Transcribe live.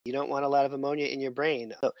You don't want a lot of ammonia in your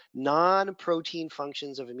brain. So non-protein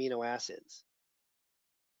functions of amino acids.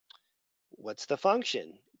 What's the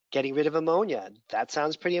function? Getting rid of ammonia. That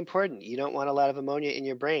sounds pretty important. You don't want a lot of ammonia in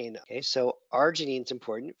your brain. Okay, so arginine is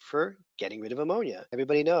important for getting rid of ammonia.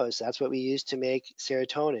 Everybody knows that's what we use to make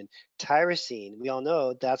serotonin. Tyrosine, we all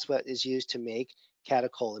know that's what is used to make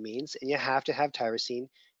catecholamines, and you have to have tyrosine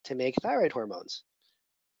to make thyroid hormones.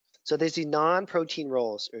 So these non-protein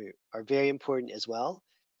roles are very important as well,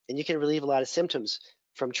 and you can relieve a lot of symptoms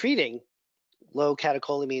from treating low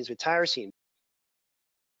catecholamines with tyrosine.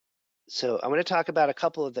 So I want to talk about a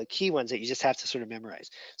couple of the key ones that you just have to sort of memorize.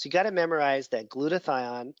 So you got to memorize that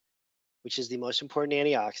glutathione, which is the most important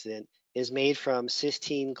antioxidant, is made from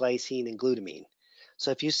cysteine, glycine, and glutamine.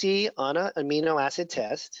 So if you see on an amino acid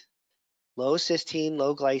test, low cysteine,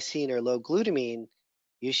 low glycine, or low glutamine,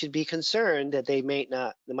 you should be concerned that they might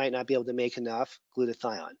not be able to make enough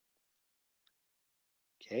glutathione.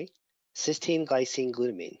 Okay. Cysteine, glycine,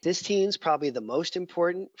 glutamine. Cysteine's probably the most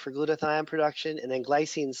important for glutathione production, and then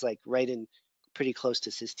glycine's like right in pretty close to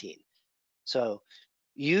cysteine. So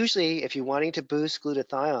usually if you're wanting to boost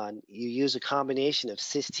glutathione, you use a combination of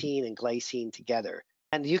cysteine and glycine together.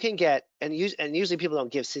 And you can get, and usually people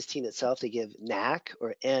don't give cysteine itself, they give NAC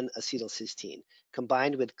or N-acetylcysteine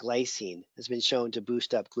combined with glycine has been shown to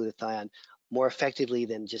boost up glutathione more effectively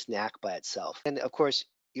than just NAC by itself. And of course,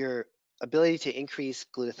 your ability to increase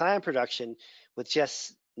glutathione production with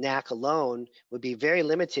just NAC alone would be very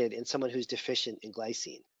limited in someone who's deficient in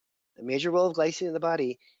glycine. The major role of glycine in the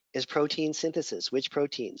body is protein synthesis. Which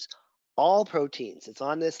proteins? All proteins. It's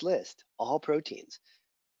on this list, all proteins.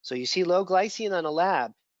 So you see low glycine on a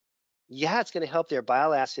lab, yeah, it's going to help their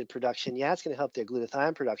bile acid production. Yeah, it's going to help their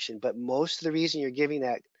glutathione production. But most of the reason you're giving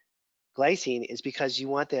that glycine is because you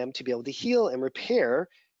want them to be able to heal and repair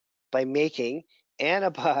by making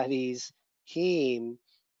antibodies,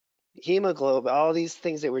 hemoglobin, all these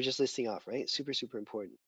things that we're just listing off, right? Super, super important.